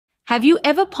Have you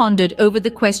ever pondered over the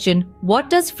question, what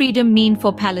does freedom mean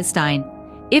for Palestine?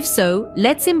 If so,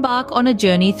 let's embark on a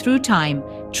journey through time,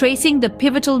 tracing the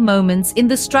pivotal moments in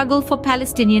the struggle for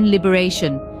Palestinian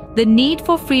liberation. The need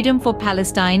for freedom for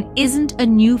Palestine isn't a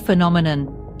new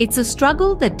phenomenon. It's a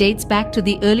struggle that dates back to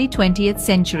the early 20th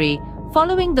century,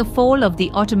 following the fall of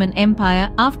the Ottoman Empire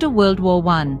after World War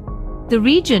I. The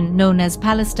region known as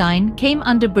Palestine came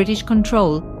under British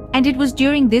control, and it was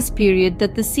during this period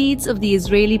that the seeds of the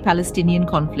Israeli-Palestinian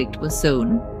conflict were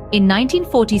sown. In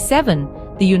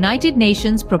 1947, the United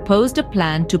Nations proposed a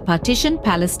plan to partition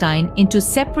Palestine into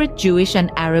separate Jewish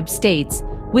and Arab states,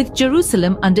 with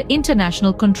Jerusalem under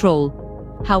international control.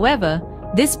 However,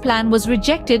 this plan was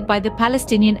rejected by the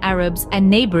Palestinian Arabs and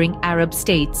neighboring Arab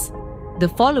states. The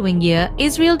following year,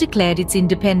 Israel declared its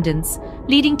independence,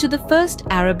 leading to the First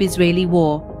Arab-Israeli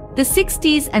War. The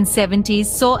 60s and 70s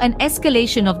saw an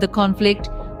escalation of the conflict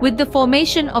with the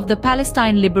formation of the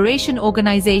Palestine Liberation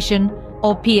Organization,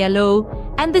 or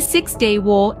PLO, and the Six-Day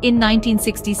War in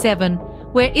 1967,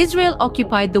 where Israel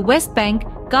occupied the West Bank,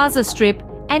 Gaza Strip,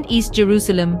 and East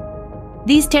Jerusalem.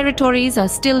 These territories are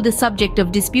still the subject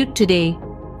of dispute today.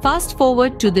 Fast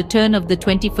forward to the turn of the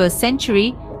 21st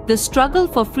century, the struggle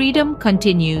for freedom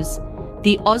continues.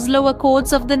 The Oslo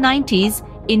Accords of the 90s,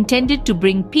 intended to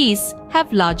bring peace,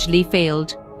 have largely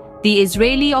failed. The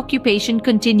Israeli occupation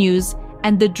continues,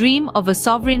 and the dream of a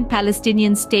sovereign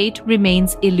Palestinian state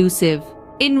remains elusive.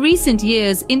 In recent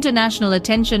years, international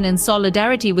attention and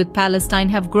solidarity with Palestine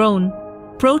have grown.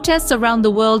 Protests around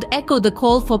the world echo the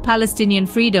call for Palestinian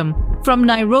freedom. From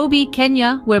Nairobi,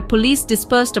 Kenya, where police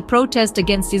dispersed a protest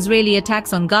against Israeli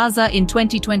attacks on Gaza in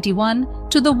 2021,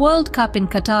 to the World Cup in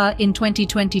Qatar in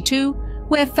 2022,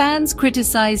 where fans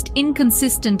criticized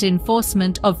inconsistent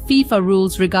enforcement of FIFA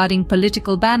rules regarding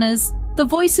political banners, the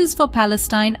voices for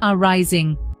Palestine are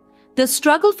rising. The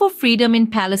struggle for freedom in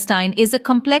Palestine is a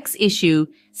complex issue,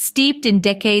 steeped in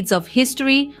decades of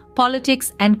history,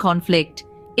 politics, and conflict.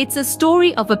 It's a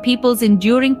story of a people's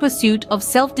enduring pursuit of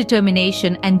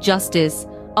self-determination and justice,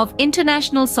 of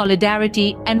international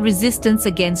solidarity and resistance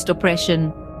against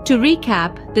oppression. To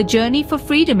recap, the journey for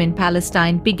freedom in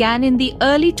Palestine began in the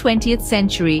early 20th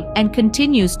century and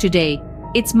continues today.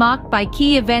 It's marked by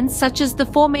key events such as the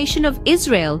formation of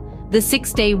Israel, the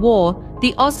Six-Day War,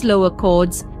 the Oslo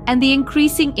Accords, and the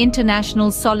increasing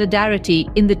international solidarity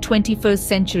in the 21st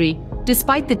century.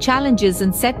 Despite the challenges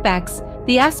and setbacks,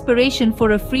 the aspiration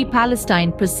for a free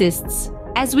Palestine persists.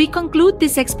 As we conclude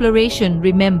this exploration,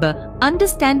 remember,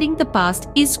 understanding the past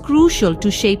is crucial to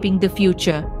shaping the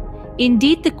future.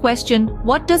 Indeed, the question,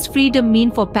 what does freedom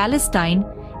mean for Palestine,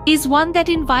 is one that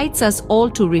invites us all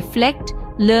to reflect,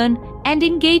 learn, and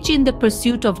engage in the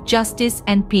pursuit of justice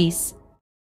and peace.